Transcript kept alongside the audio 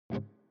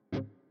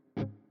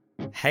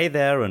Hey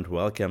there, and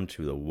welcome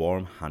to the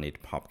Warm Honeyed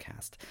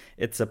Podcast.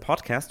 It's a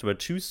podcast where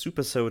two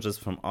super soldiers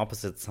from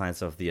opposite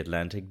sides of the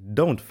Atlantic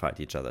don't fight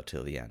each other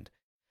till the end.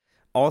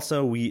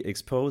 Also, we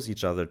expose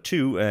each other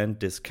to and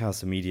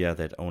discuss media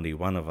that only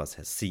one of us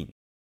has seen.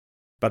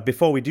 But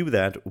before we do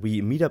that,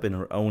 we meet up in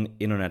our own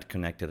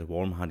internet-connected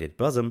Warm Honeyed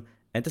bosom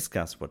and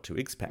discuss what to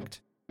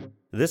expect.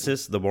 This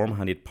is the Warm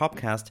Honeyed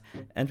Podcast,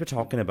 and we're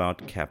talking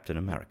about Captain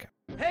America.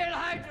 Hail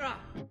Hydra!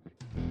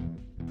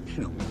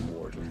 No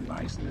more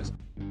niceness.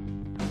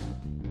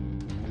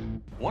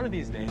 One of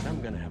these days,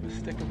 I'm gonna have a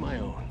stick of my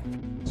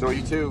own. So are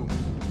you two?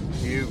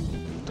 You?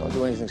 Don't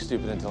do anything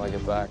stupid until I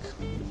get back.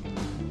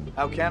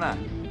 How can I?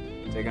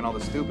 Taking all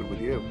the stupid with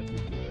you.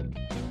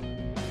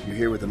 You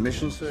here with a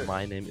mission, sir?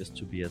 My name is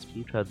Tobias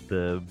Bluter,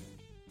 the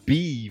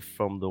bee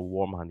from the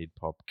Warm Honeyed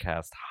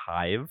Podcast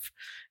Hive.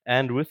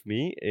 And with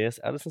me is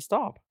Alison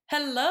Staub.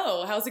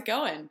 Hello, how's it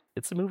going?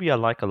 It's a movie I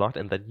like a lot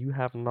and that you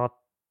have not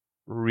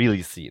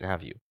really seen,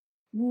 have you?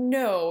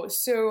 No,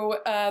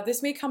 so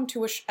this may come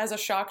to as a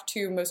shock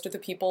to most of the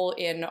people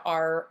in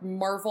our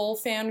Marvel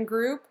fan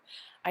group.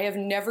 I have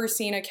never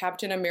seen a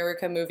Captain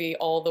America movie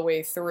all the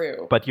way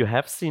through. But you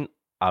have seen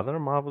other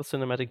Marvel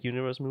Cinematic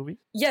Universe movies?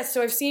 Yes,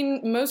 so I've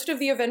seen most of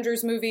the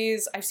Avengers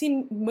movies. I've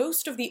seen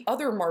most of the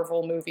other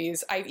Marvel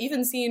movies. I've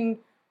even seen,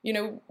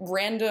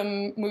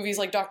 random movies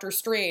like Doctor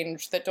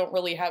Strange that don't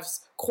really have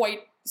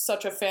quite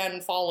such a fan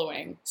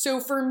following.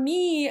 So for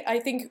me, I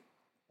think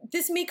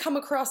this may come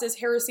across as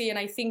heresy, and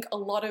I think a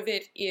lot of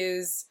it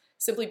is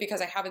simply because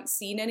I haven't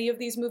seen any of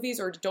these movies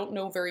or don't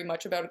know very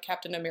much about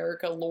Captain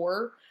America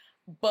lore,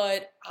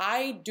 but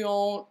I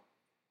don't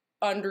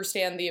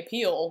understand the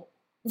appeal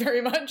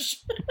very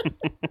much.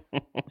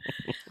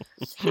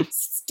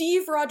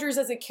 Steve Rogers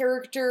as a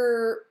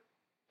character,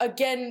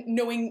 again,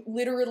 knowing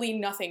literally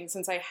nothing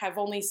since I have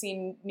only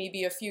seen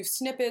maybe a few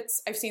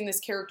snippets. I've seen this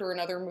character in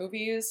other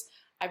movies.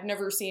 I've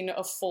never seen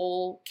a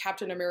full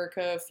Captain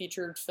America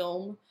featured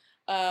film.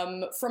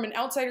 From an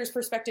outsider's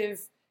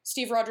perspective,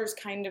 Steve Rogers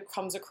kind of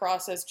comes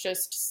across as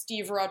just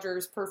Steve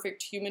Rogers'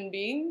 perfect human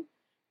being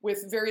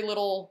with very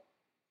little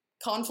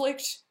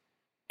conflict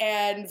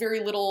and very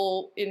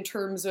little in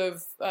terms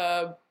of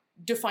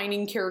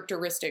defining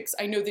characteristics.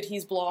 I know that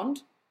he's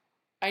blonde.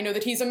 I know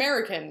that he's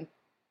American.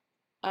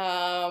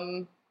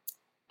 I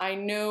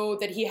know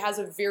that he has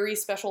a very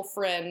special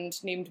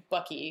friend named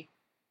Bucky.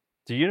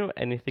 Do you know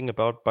anything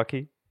about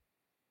Bucky?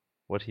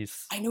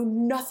 I know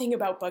nothing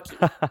about Bucky.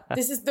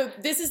 This is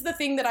the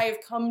thing that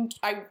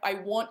I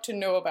want to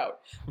know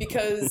about,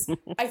 because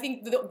I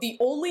think the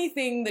only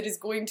thing that is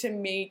going to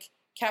make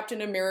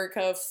Captain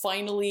America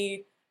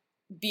finally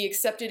be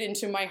accepted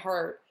into my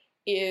heart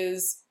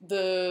is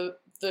the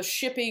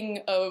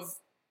shipping of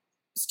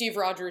Steve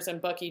Rogers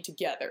and Bucky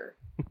together,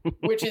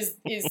 which is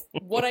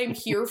what I'm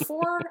here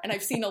for, and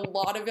I've seen a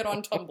lot of it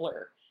on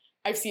Tumblr.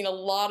 I've seen a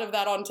lot of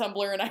that on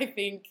Tumblr, and I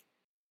think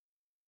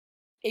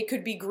it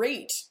could be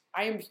great.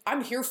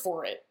 I'm here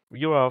for it.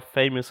 You are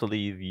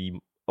famously the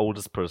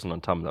oldest person on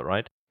Tumblr,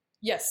 right?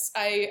 Yes,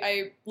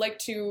 I like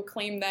to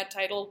claim that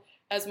title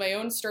as my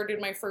own.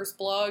 Started my first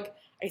blog,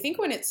 I think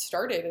when it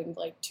started in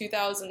like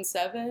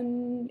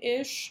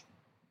 2007-ish.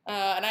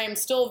 And I am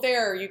still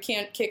there. You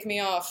can't kick me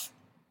off.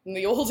 I'm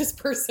the oldest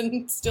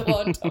person still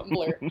on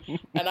Tumblr.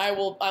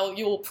 And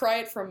you will pry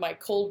it from my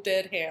cold,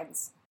 dead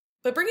hands.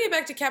 But bringing it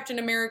back to Captain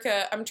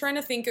America, I'm trying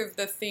to think of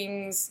the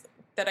things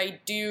that I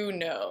do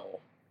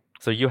know.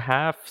 So you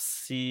have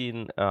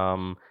seen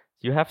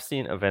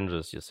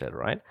Avengers, you said,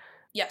 right?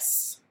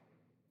 Yes.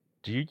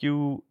 Do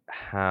you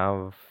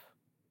have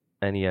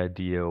any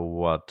idea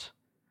what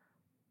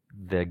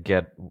they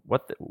got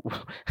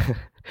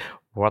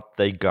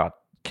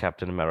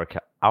Captain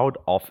America out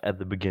of at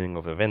the beginning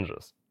of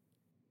Avengers?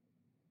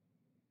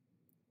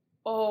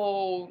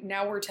 Oh,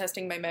 now we're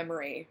testing my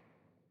memory.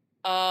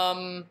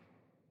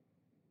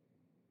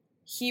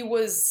 He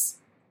was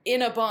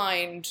in a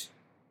bind.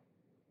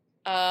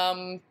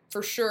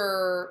 For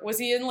sure. Was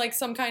he in like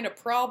some kind of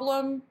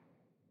problem?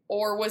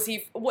 Or was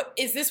he... What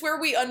is this where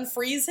we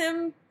unfreeze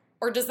him?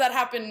 Or does that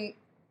happen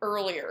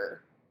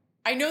earlier?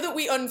 I know that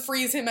we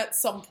unfreeze him at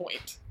some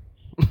point.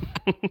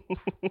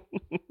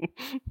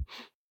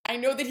 I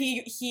know that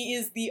he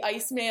is the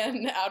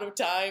Iceman out of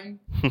time.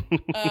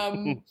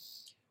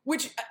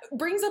 Which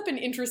brings up an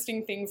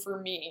interesting thing for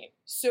me.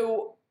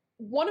 So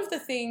one of the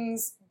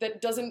things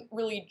that doesn't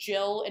really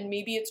gel, and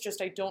maybe it's just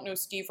I don't know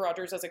Steve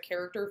Rogers as a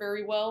character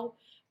very well,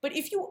 but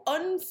if you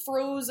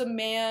unfroze a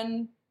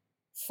man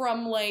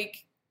from World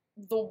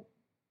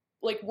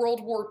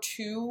War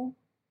II,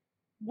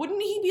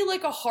 wouldn't he be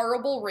like a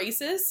horrible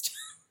racist?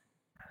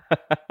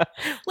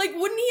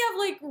 Wouldn't he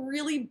have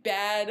really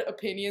bad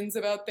opinions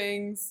about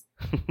things?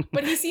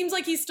 But he seems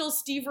like he's still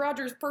Steve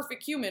Rogers'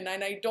 perfect human,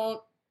 and I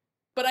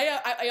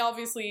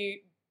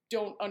obviously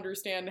don't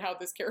understand how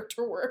this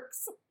character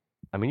works.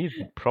 I mean, you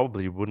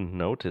probably wouldn't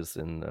notice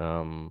in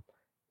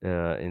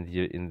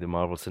the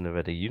Marvel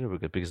Cinematic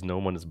Universe because no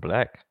one is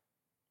black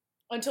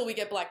until we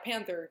get Black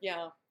Panther.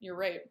 Yeah, you're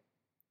right.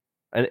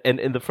 And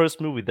in the first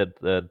movie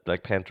that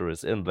Black Panther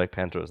is in, Black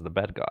Panther is the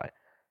bad guy.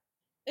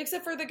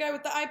 Except for the guy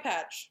with the eye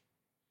patch.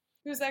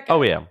 Who's that guy?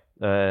 Oh yeah,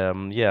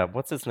 yeah.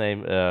 What's his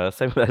name?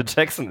 Samuel L.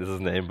 Jackson is his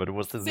name, but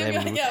what's his name?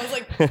 Yeah, I was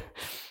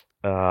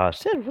like,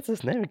 shit. What's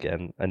his name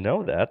again? I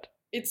know that.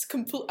 it's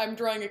complete. I'm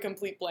drawing a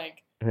complete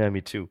blank. Yeah,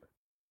 me too.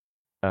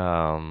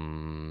 Go.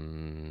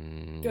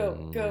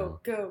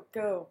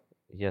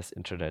 Yes,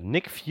 internet.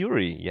 Nick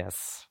Fury.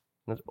 Yes,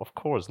 of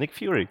course, Nick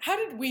Fury. How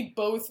did we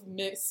both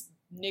miss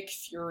Nick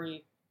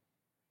Fury?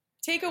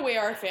 Take away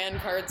our fan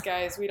cards,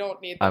 guys. We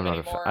don't need them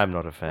anymore. I'm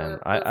not a fan.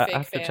 I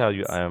have to tell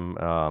you,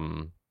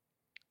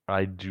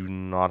 I do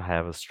not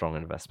have a strong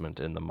investment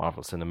in the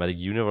Marvel Cinematic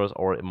Universe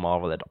or in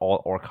Marvel at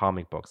all, or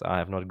comic books. I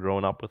have not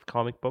grown up with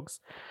comic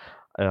books.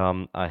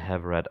 I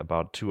have read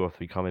about 2 or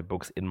 3 comic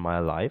books in my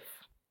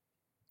life.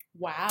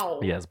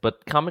 Wow. Yes,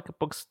 but comic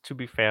books, to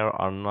be fair,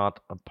 are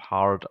not a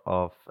part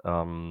of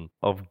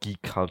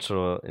geek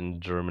culture in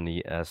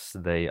Germany as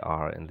they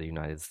are in the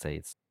United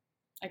States.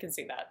 I can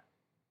see that.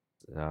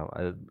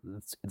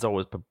 It's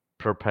always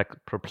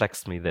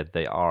perplexed me that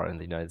they are in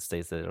the United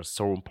States, that are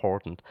so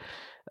important,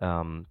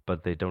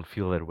 but they don't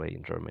feel that way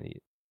in Germany.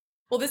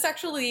 Well, this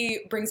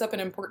actually brings up an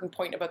important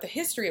point about the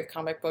history of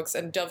comic books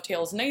and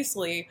dovetails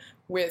nicely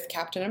with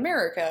Captain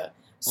America.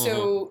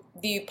 So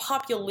the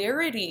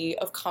popularity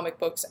of comic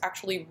books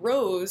actually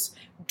rose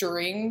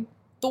during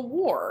the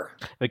war.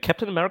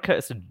 Captain America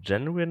is a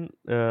genuine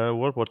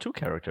World War II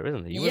character,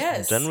 isn't he? He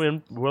was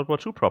genuine World War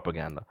II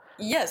propaganda.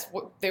 Yes,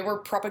 they were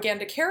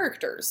propaganda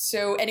characters.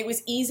 So, and it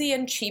was easy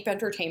and cheap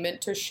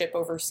entertainment to ship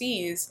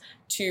overseas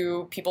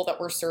to people that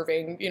were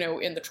serving,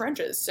 in the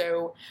trenches.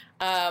 So,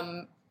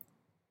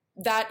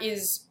 that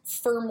is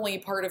firmly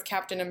part of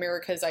Captain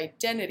America's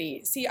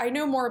identity. See, I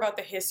know more about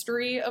the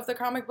history of the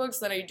comic books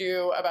than I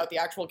do about the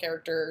actual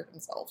character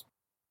himself.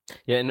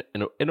 Yeah,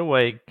 in a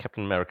way,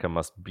 Captain America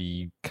must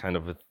be kind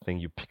of a thing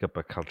you pick up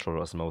a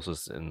cultural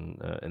osmosis in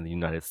the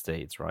United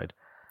States, right?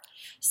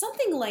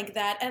 Something like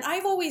that. And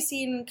I've always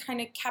seen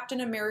kind of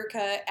Captain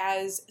America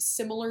as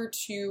similar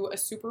to a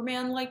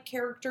Superman-like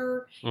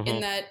character in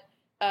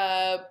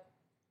that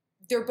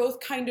they're both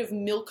kind of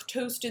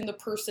milquetoast in the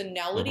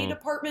personality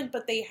department,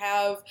 but they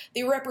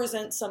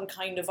represent some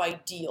kind of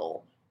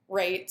ideal,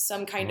 right?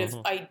 Some kind of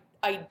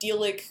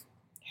idyllic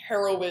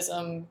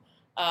heroism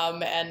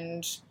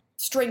and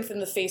strength in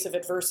the face of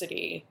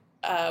adversity,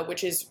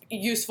 which is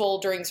useful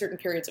during certain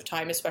periods of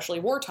time, especially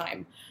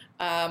wartime.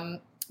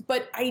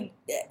 But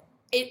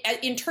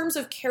in terms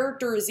of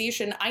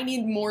characterization, I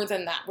need more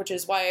than that, which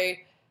is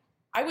why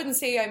I wouldn't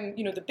say I'm,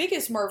 the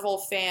biggest Marvel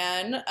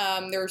fan.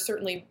 There are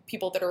certainly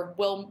people that are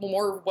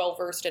more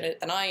well-versed in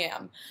it than I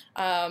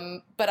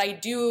am. But I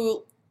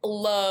do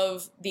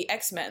love the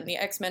X-Men. The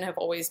X-Men have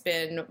always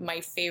been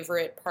my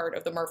favorite part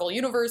of the Marvel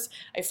Universe.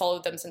 I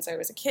followed them since I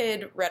was a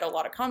kid, read a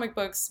lot of comic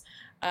books,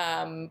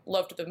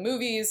 loved the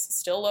movies,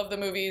 still love the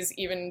movies,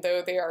 even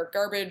though they are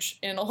garbage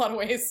in a lot of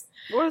ways.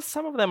 Well,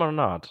 some of them are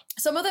not.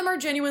 Some of them are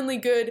genuinely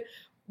good.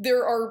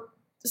 There are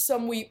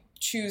some we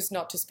choose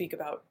not to speak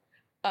about.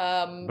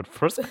 But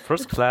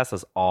first class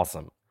is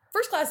awesome.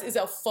 First Class is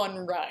a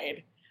fun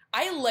ride.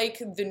 I like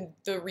the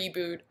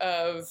reboot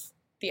of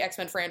the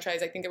X-Men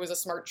franchise. I think it was a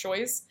smart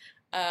choice,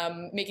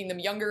 making them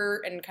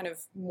younger and kind of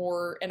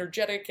more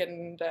energetic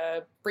and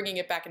bringing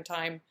it back in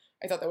time.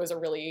 I thought that was a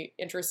really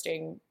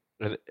interesting.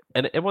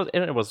 And it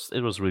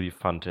was really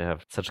fun to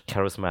have such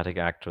charismatic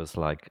actors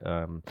like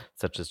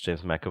such as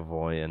James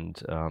McAvoy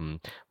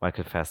and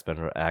Michael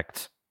Fassbender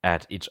act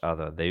at each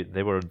other.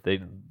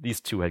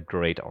 These two had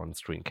great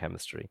on-screen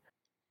chemistry.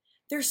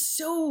 They're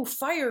so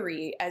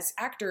fiery as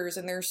actors,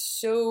 and they're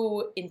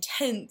so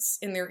intense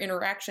in their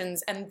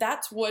interactions, and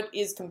that's what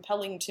is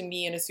compelling to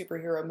me in a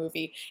superhero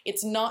movie.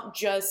 It's not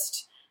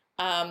just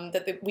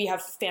that we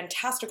have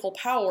fantastical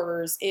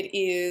powers. It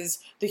is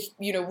the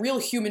real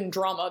human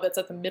drama that's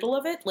at the middle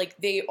of it. Like,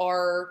 they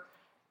are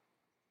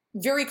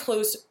very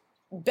close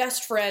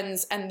best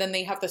friends, and then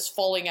they have this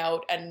falling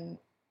out, and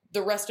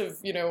the rest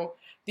of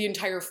the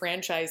entire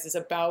franchise is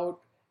about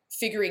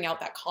figuring out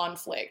that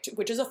conflict,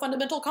 which is a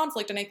fundamental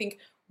conflict. And I think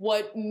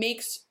what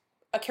makes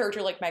a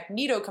character like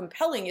Magneto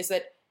compelling is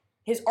that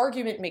his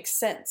argument makes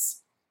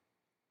sense.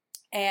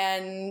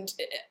 And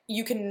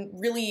you can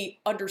really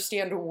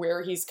understand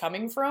where he's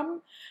coming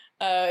from.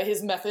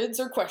 His methods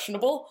are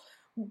questionable,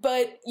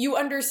 but you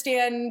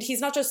understand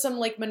he's not just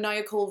some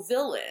maniacal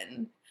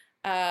villain.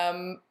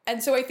 And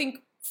so I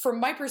think from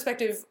my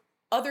perspective,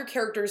 other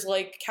characters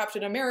like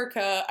Captain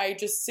America, I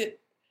just sit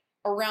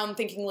around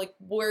thinking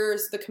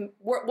what's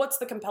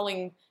the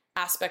compelling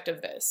aspect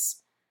of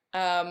this?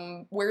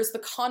 Where's the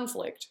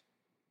conflict?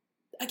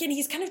 Again,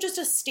 he's kind of just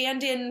a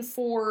stand-in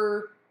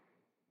for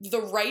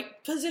the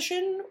right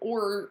position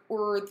or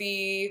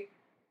the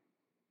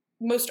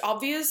most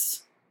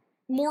obvious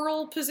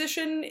moral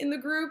position in the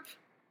group.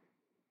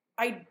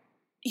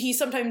 He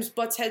sometimes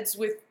butts heads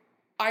with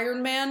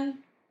Iron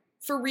Man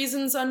for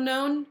reasons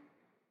unknown.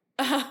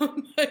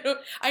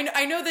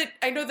 I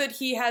know that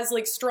he has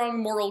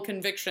strong moral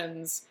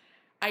convictions.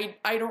 I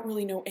don't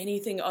really know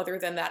anything other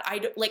than that.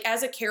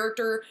 As a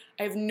character,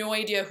 I have no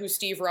idea who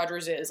Steve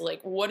Rogers is.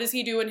 What does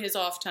he do in his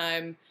off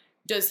time?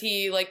 Does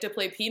he like to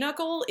play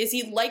pinochle? Is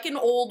he like an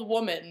old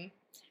woman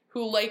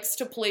who likes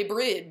to play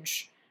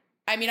bridge?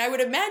 I mean, I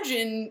would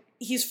imagine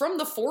he's from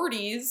the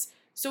 40s,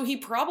 so he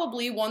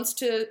probably wants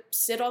to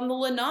sit on the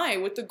lanai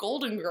with the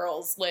Golden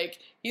Girls. Like,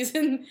 he's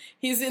in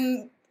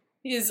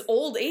his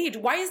old age.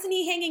 Why isn't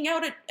he hanging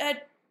out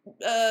at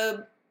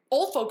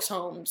old folks'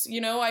 homes?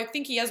 You know, I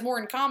think he has more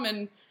in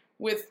common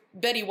with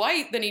Betty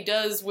White than he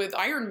does with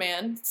Iron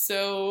Man.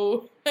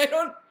 So I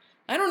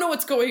don't know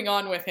what's going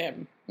on with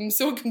him. I'm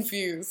so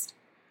confused.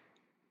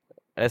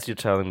 As you're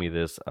telling me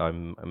this,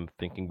 I'm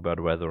thinking about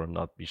whether or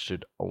not we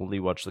should only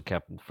watch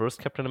the first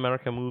Captain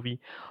America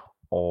movie,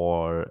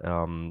 or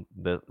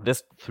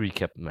there's three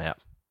Captain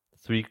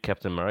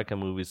America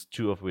movies,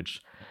 two of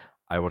which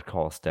I would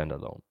call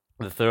standalone.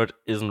 The third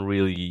isn't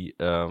really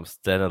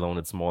standalone.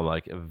 It's more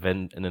like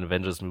an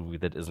Avengers movie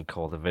that isn't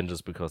called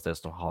Avengers because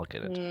there's no Hulk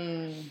in it.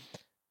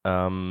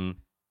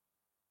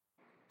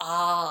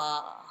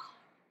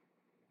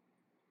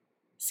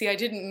 See, I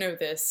didn't know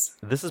this.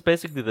 This is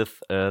basically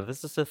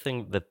this is the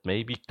thing that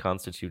maybe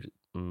constitutes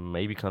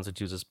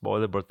a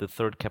spoiler, but the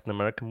third Captain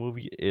America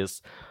movie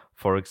is,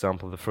 for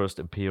example, the first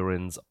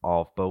appearance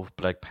of both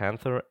Black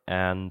Panther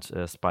and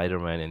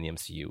Spider-Man in the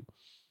MCU.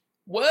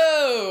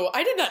 Whoa!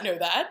 I did not know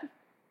that.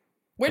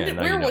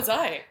 Where was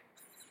I?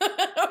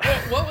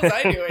 What was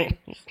I doing?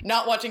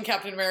 Not watching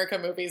Captain America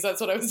movies.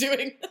 That's what I was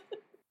doing.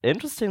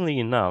 Interestingly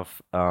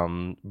enough,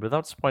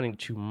 without spoiling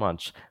too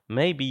much,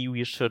 maybe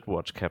we should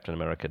watch Captain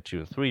America 2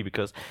 and 3,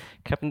 because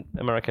Captain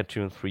America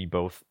 2 and 3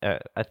 both,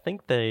 I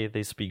think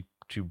they speak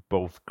to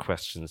both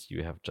questions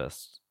you have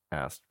just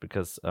asked,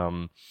 because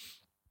Captain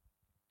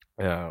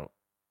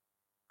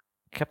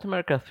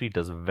America 3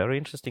 does very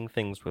interesting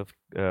things with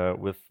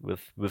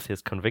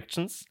his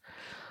convictions,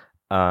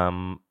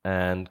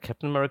 and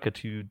Captain America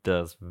 2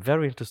 does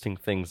very interesting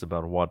things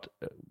about what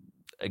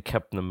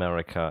Captain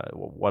America,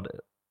 what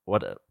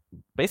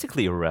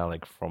basically a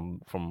relic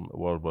from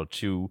World War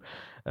II,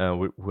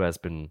 who has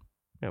been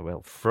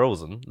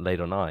frozen,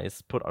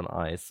 put on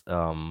ice,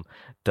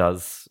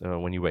 does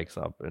when he wakes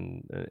up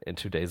in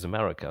today's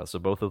America. So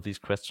both of these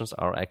questions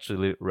are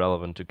actually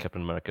relevant to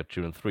Captain America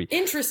 2 and 3.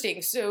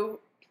 Interesting.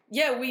 So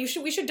yeah, we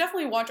should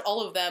definitely watch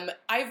all of them.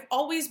 I've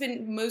always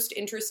been most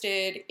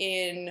interested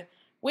in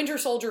Winter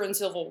Soldier and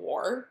Civil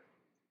War.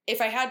 If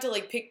I had to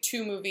like pick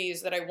two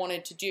movies that I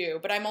wanted to do,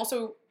 but I'm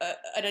also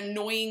an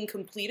annoying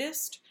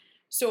completist.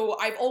 So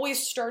I've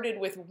always started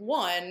with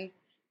one,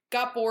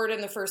 got bored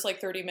in the first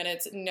like 30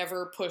 minutes,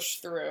 never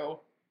pushed through.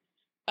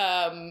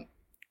 Well,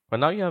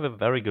 now you have a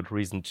very good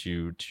reason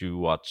to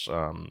watch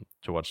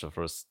the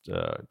first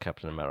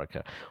Captain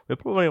America. We'll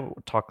probably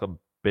talk a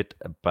bit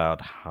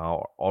about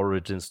how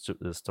origin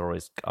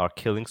stories are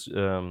killing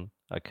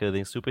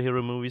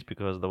superhero movies,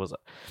 because those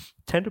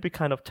tend to be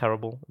kind of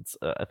terrible.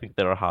 I think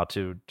they're hard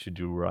to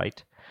do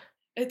right.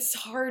 It's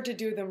hard to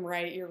do them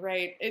right, you're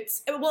right.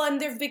 And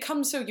they've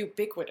become so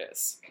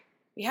ubiquitous.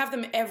 We have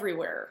them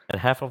everywhere.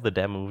 And half of the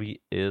damn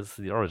movie is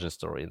the origin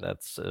story.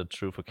 That's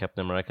true for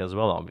Captain America as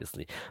well,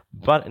 obviously.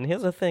 And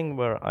here's the thing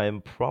where I'm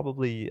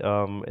probably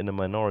in a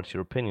minority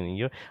opinion.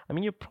 You're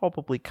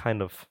probably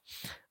kind of...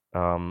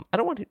 I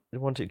don't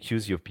want to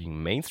accuse you of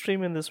being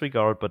mainstream in this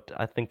regard, but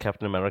I think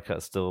Captain America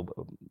is still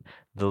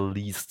the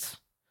least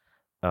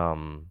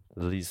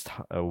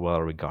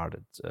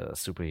well-regarded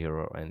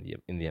superhero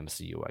in the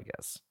MCU, I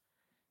guess.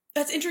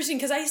 That's interesting,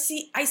 because I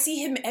see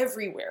him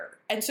everywhere,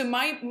 and so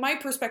my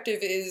perspective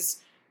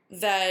is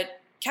that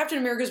Captain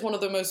America is one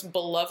of the most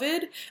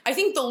beloved. I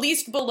think the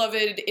least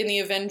beloved in the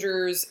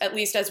Avengers, at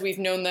least as we've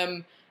known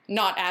them,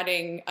 not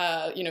adding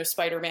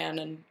Spider-Man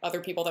and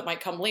other people that might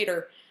come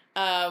later.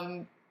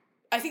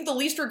 I think the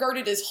least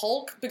regarded is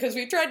Hulk, because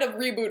we've tried to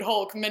reboot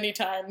Hulk many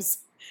times.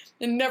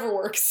 It never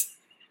works.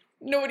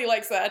 Nobody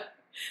likes that.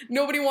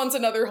 Nobody wants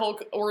another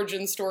Hulk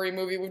origin story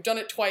movie. We've done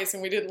it twice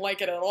and we didn't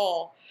like it at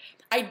all.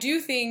 I do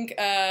think...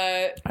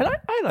 I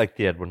like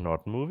the Edward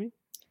Norton movie.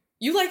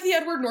 You like the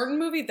Edward Norton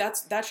movie?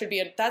 That's got to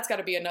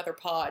be another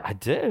pod. I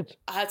did.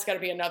 That's got to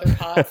be another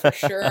pod for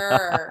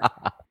sure.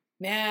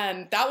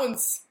 Man, that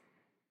one's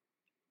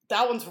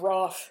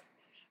rough.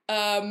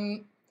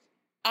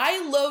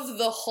 I love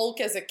the Hulk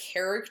as a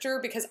character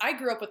because I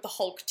grew up with the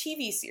Hulk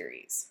TV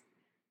series.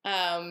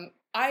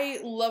 I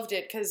loved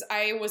it because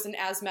I was an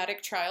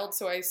asthmatic child,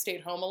 so I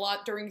stayed home a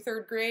lot during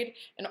third grade,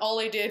 and all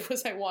I did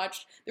was there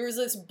was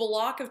this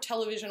block of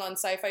television on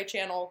Sci-Fi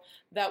Channel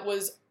that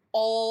was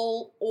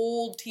all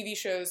old TV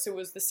shows. So it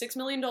was The $6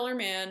 Million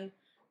Man,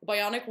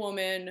 Bionic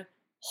Woman,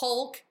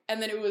 Hulk,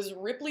 and then it was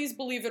Ripley's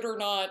Believe It or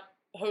Not,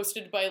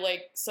 hosted by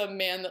like some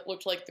man that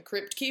looked like the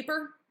Crypt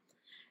Keeper.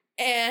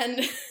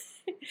 And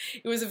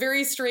it was a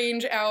very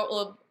strange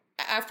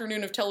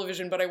afternoon of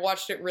television, but I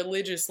watched it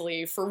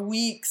religiously for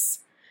weeks.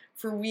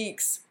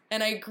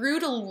 And I grew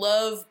to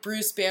love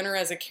Bruce Banner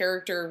as a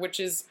character, which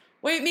is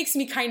why it makes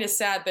me kind of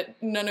sad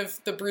that none of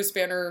the Bruce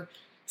Banner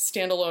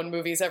standalone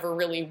movies ever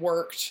really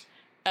worked.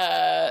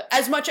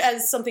 As much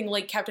as something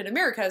like Captain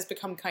America has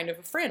become kind of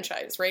a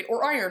franchise, right?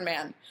 Or Iron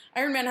Man.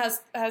 Iron Man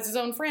has his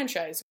own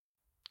franchise.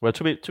 Well,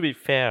 to be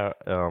fair,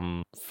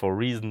 for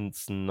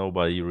reasons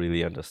nobody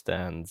really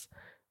understands,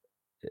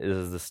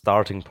 is the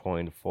starting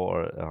point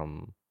for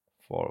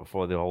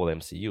the whole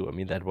MCU. I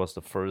mean, that was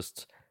the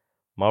first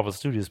Marvel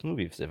Studios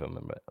movie, if I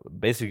remember.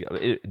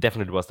 Basically, it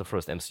definitely was the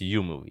first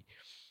MCU movie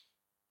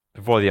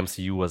before the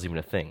MCU was even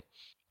a thing.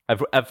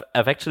 I've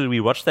actually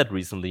rewatched that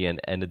recently,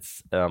 and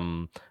it's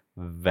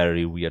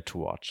very weird to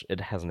watch. It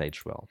hasn't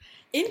aged well.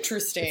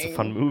 Interesting. It's a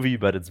fun movie,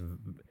 but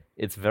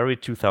it's very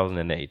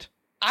 2008.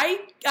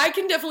 I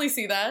can definitely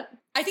see that.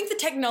 I think the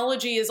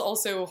technology is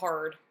also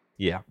hard.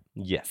 Yeah,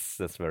 yes,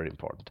 that's very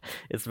important.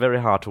 It's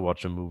very hard to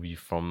watch a movie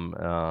from.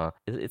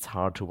 It's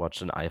hard to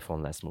watch an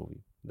iPhone-less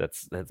movie.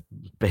 That's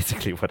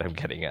basically what I'm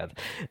getting at.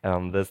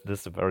 There's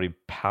this very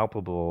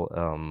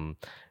palpable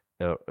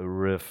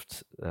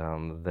rift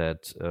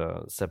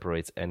that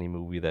separates any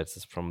movie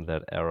that's from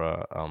that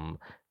era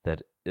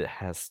that it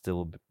has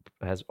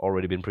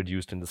already been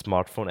produced in the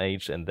smartphone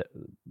age, and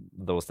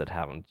those that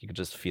haven't. You can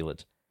just feel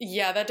it.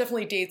 Yeah, that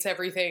definitely dates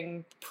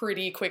everything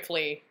pretty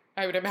quickly,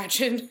 I would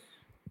imagine.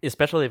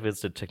 Especially if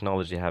it's a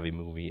technology-heavy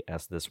movie,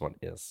 as this one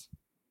is.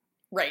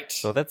 Right.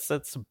 So that's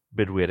a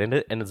bit weird, and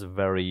it's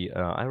very.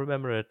 I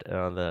remember it.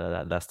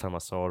 The last time I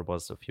saw it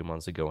was a few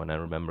months ago, and I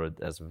remember it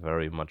as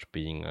very much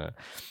being.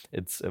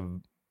 Its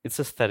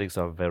aesthetics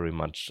are very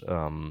much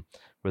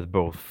with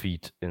both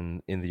feet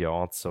in the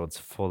arts, so it's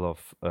full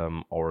of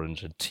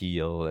orange and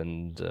teal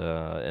and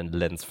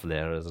lens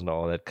flares and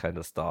all that kind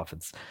of stuff.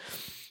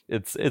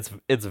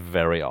 It's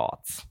very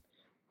arts.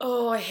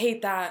 Oh, I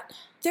hate that.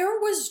 There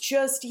was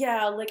just,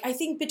 I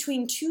think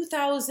between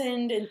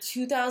 2000 and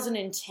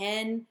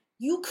 2010,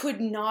 you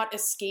could not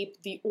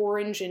escape the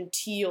orange and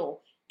teal.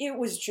 It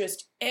was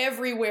just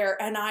everywhere,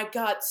 and I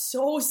got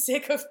so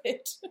sick of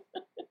it.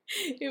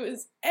 It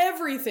was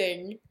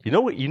everything. You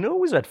know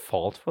who's at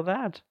fault for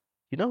that?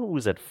 You know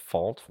who's at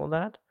fault for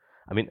that?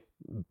 I mean,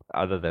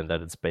 other than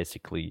that, it's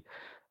basically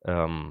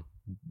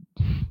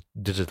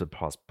digital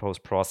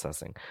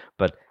post-processing,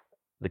 but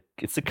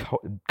it's the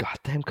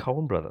goddamn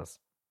Coen brothers.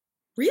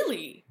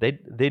 Really? They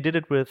did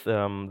it with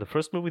the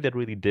first movie that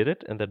really did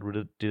it, and that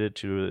really did it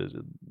to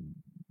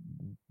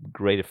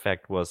great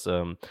effect was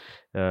Oh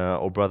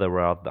Brother,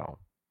 Where Art Thou?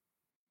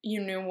 You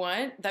know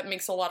what? That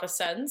makes a lot of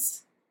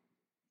sense.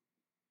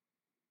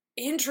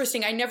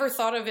 Interesting. I never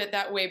thought of it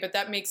that way, but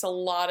that makes a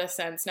lot of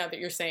sense now that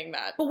you're saying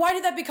that. But why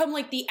did that become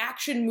like the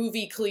action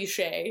movie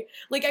cliche?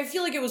 Like, I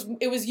feel like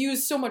it was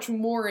used so much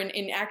more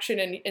in action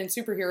and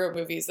superhero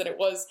movies than it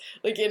was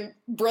like in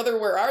Brother,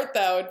 Where Art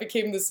Thou? It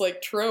became this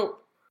like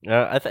trope.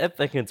 I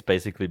think it's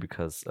basically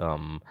because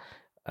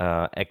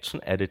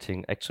action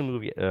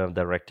movie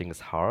directing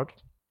is hard,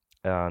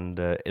 and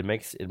it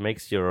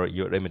makes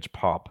your image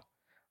pop.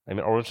 I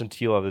mean, orange and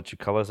teal are the two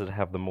colors that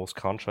have the most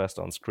contrast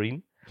on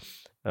screen.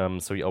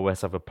 So you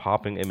always have a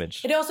popping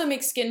image. It also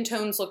makes skin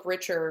tones look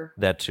richer.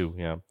 That too,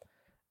 yeah.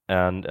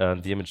 And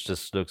the image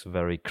just looks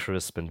very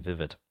crisp and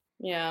vivid.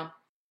 Yeah.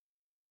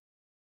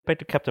 Back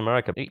to Captain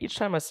America. Each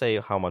time I say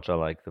how much I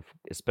like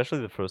especially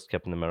the first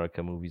Captain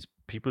America movies,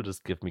 people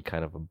just give me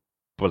kind of a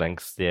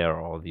blank stare,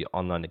 or the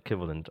online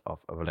equivalent of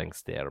a blank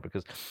stare,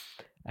 because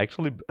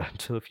actually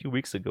until a few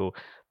weeks ago,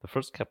 the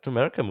first Captain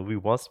America movie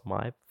was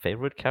my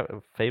favorite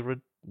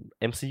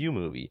MCU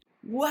movie.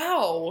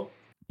 Wow.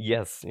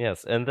 Yes,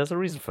 and there's a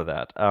reason for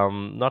that.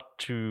 Not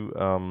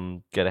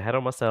to get ahead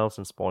of myself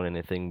and spoil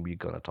anything we're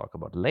gonna talk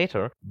about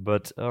later,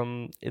 but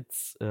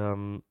it's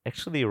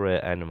actually a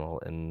rare animal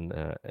in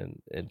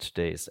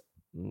today's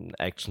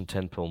action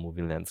tentpole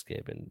movie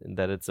landscape, in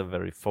that it's a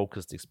very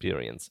focused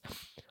experience.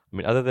 I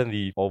mean, other than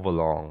the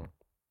overlong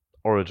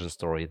origin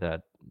story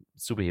that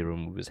superhero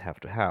movies have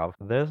to have,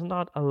 there's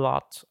not a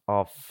lot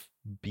of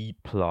B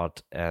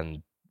plot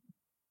and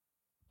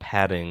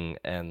padding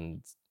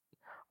and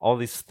all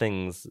these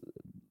things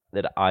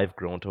that I've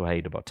grown to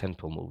hate about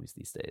tentpole movies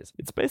these days.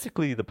 It's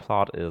basically, the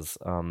plot is,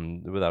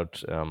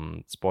 without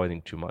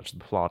spoiling too much, the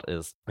plot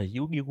is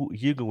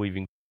Hugo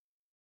Weaving.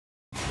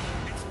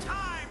 It's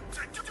time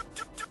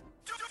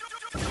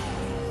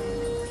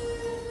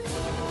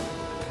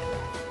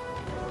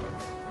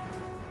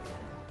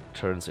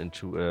turns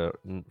into a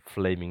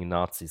flaming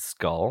Nazi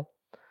skull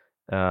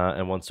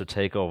and wants to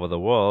take over the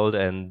world,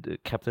 and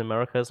Captain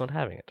America is not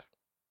having it.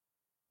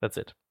 That's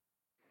it.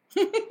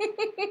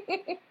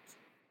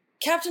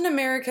 Captain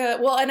America,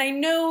 well, and I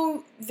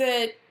know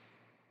that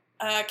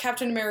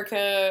Captain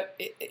America,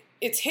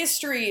 its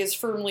history is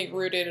firmly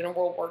rooted in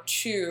World War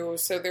II,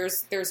 so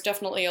there's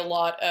definitely a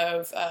lot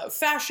of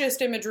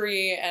fascist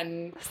imagery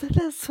and...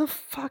 There's a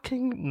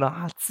fucking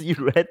Nazi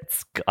red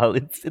skull.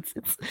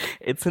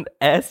 It's an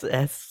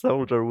SS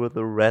soldier with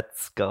a red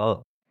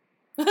skull.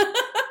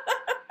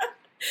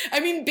 I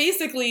mean,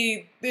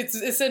 basically, it's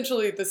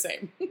essentially the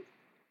same.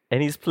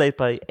 And he's played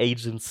by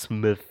Agent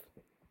Smith.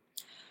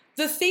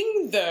 The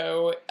thing,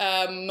 though,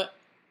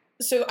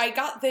 so I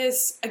got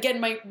this, again,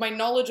 my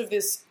knowledge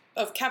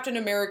of Captain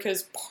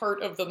America's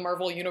part of the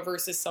Marvel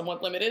Universe is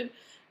somewhat limited,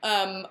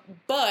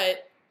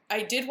 but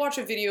I did watch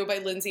a video by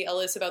Lindsay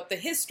Ellis about the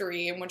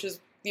history, and which is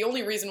the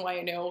only reason why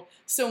I know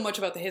so much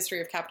about the history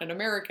of Captain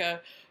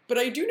America, but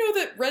I do know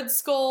that Red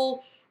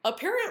Skull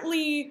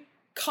apparently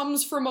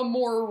comes from a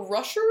more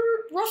Russian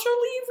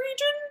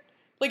region.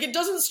 Like, it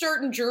doesn't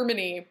start in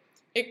Germany.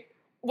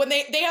 When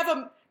they have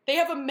a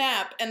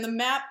map, and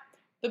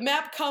the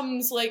map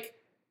comes like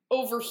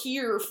over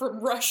here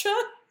from Russia.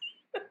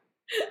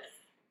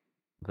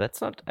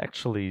 That's not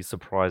actually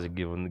surprising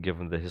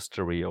given the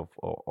history of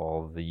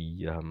all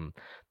the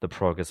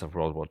progress of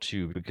World War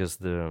II, because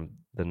the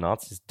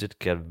Nazis did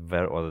get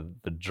or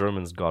the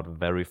Germans got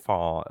very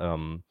far.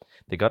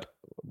 They got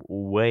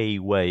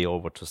way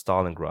over to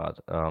Stalingrad,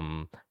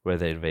 where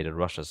they invaded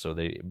Russia. So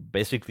they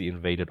basically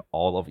invaded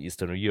all of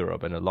Eastern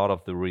Europe, and a lot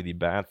of the really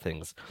bad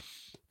things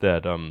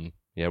that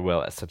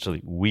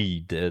essentially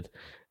we did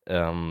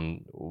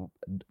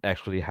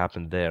actually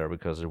happened there,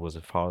 because it was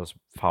as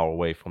far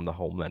away from the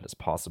homeland as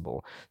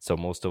possible. So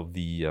most of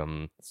the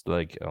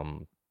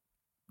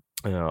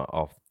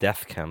of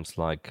death camps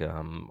like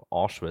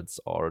Auschwitz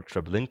or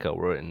Treblinka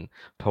were in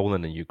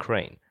Poland and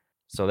Ukraine.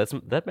 So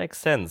that makes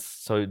sense.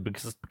 So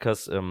because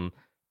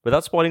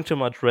without spoiling too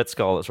much, Red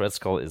Skull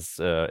is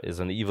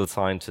an evil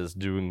scientist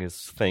doing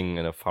his thing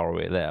in a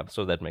faraway lab.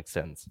 So that makes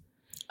sense.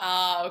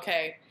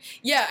 Okay.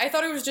 Yeah, I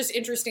thought it was just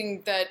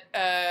interesting that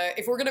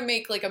if we're going to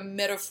make like a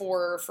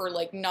metaphor for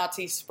like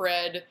Nazi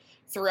spread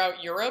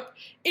throughout Europe,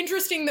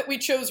 interesting that we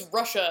chose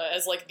Russia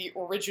as like the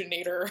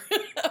originator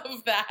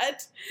of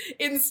that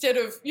instead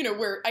of,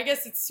 where I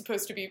guess it's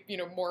supposed to be,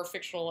 more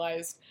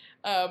fictionalized.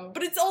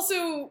 But it's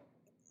also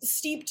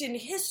steeped in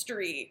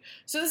history.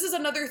 So this is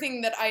another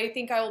thing that I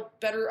think I'll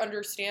better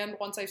understand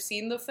once I've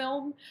seen the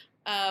film,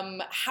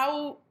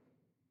 how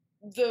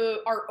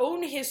our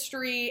own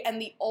history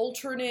and the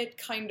alternate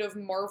kind of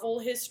Marvel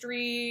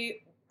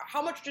history,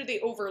 how much do they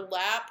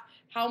overlap?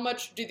 How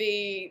much do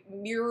they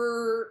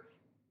mirror?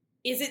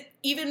 Is it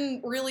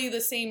even really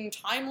the same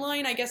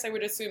timeline? I guess I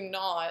would assume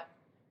not.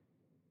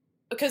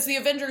 Because the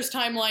Avengers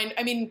timeline,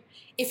 I mean,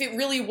 if it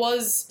really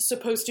was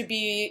supposed to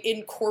be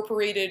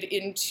incorporated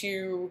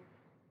into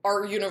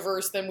our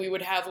universe, then we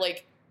would have,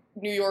 like,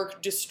 New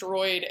York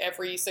destroyed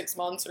every 6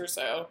 months or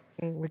so.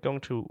 We're going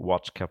to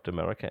watch Captain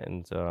America,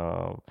 and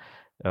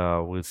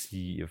we'll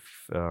see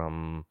if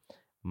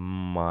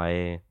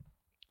my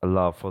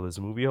love for this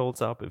movie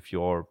holds up, if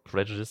your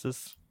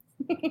prejudices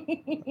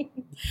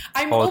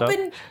I'm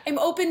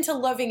open to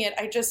loving it.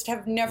 I just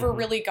have never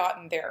really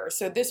gotten there.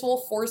 So this will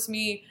force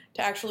me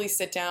to actually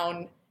sit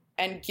down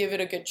and give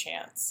it a good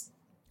chance.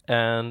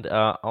 And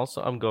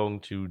also, I'm going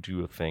to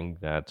do a thing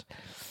that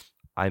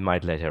I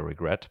might later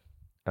regret.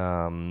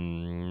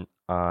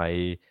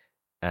 I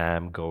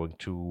am going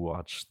to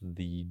watch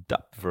the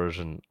dub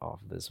version of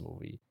this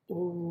movie.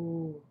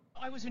 Ooh.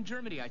 I was in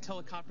Germany. I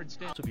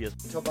teleconferenced in. Tobias.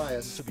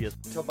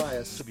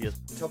 There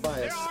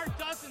are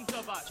dozens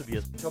of us.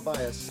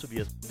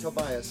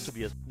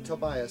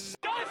 Tobias.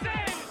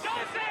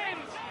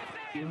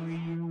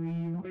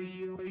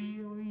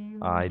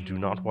 I do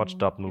not watch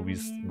dub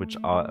movies, which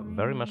are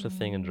very much a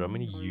thing in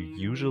Germany.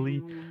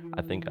 Usually,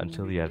 I think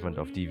until the advent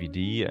of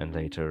DVD and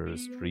later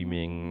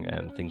streaming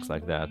and things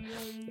like that,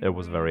 it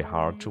was very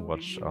hard to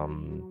watch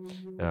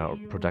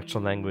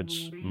production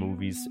language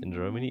movies in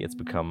Germany. It's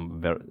become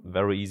very,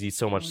 very easy,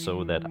 so much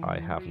so that I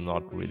have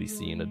not really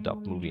seen a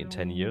dub movie in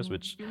 10 years,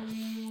 which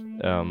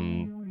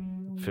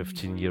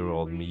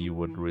 15-year-old me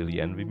would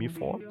really envy me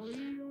for.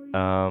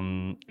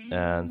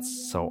 And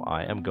so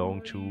I am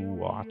going to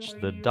watch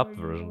the dub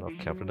version of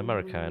Captain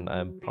America, and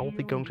I'm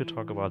probably going to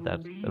talk about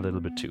that a little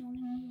bit too.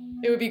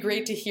 It would be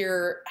great to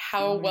hear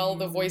how well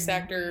the voice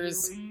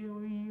actors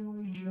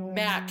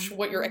match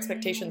what your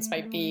expectations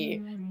might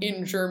be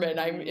in German.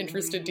 I'm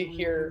interested to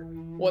hear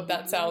what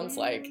that sounds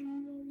like.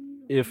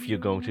 If you're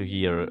going to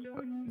hear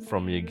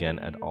from me again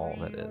at all,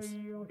 that is.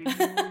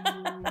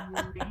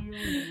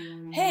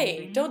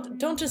 Hey,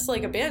 don't just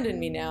like abandon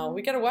me now.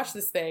 We gotta watch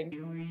this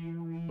thing.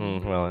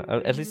 Well,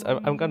 at least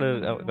I'm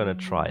gonna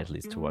try at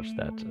least to watch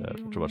that,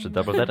 to watch the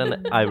dub of that,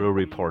 and I will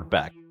report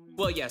back.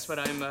 Well, yes, but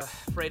I'm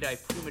afraid I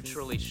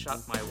prematurely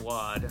shot my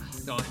wad.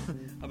 No,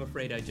 I'm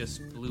afraid I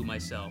just blew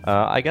myself.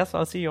 I guess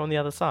I'll see you on the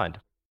other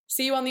side.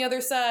 See you on the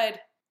other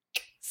side.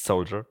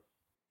 Soldier.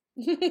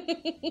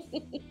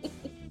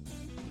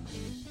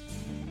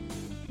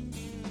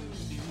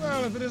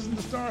 Well, if it isn't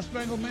the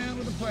Star-Spangled Man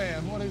with a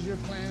plan, what is your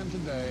plan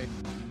today?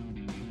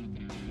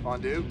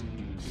 Fondue?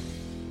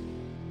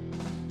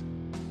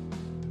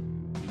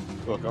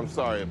 Look, I'm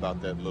sorry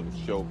about that little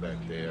show back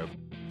there.